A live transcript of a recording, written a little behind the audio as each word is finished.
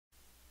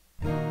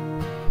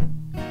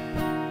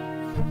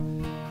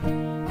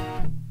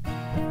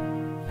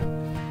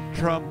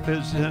Trump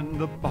is in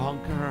the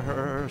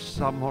bunker,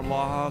 someone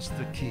lost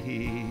the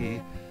key.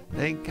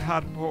 Thank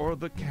God for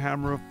the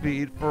camera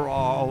feed for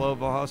all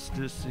of us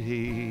to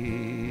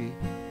see.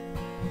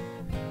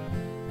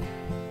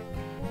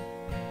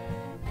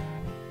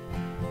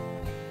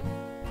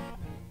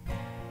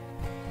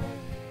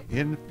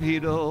 In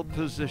fetal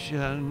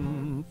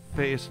position,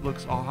 face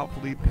looks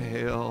awfully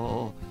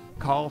pale.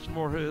 Calls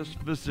for his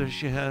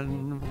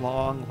physician,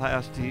 long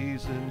last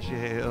he's in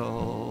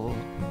jail.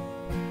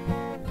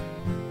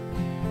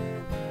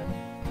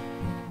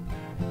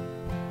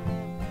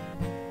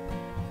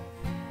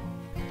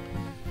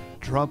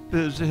 Trump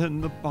is in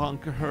the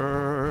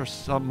bunker,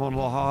 someone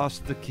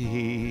lost the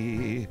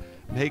key.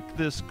 Make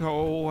this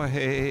go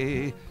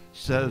away,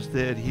 says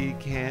that he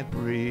can't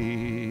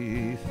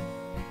breathe.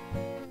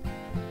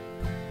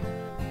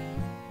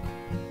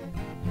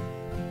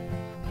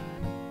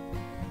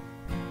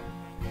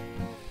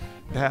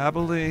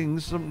 Babbling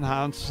some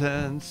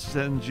nonsense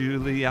and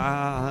Giuliani.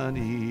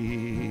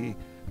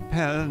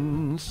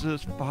 Pence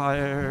is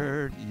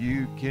fired,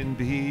 you can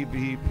be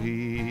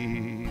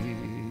VP.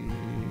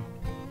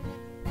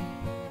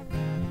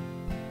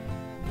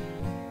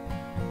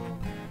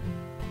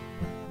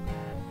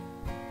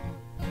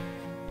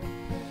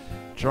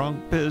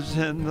 Trump is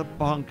in the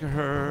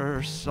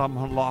bunker,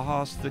 someone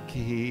lost the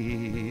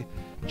key.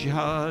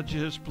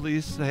 Judges,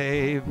 please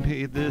save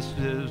me, this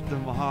is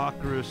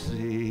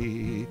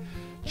democracy.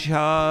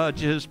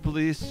 Judges,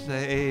 please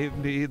save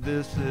me,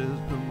 this is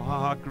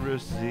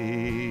democracy.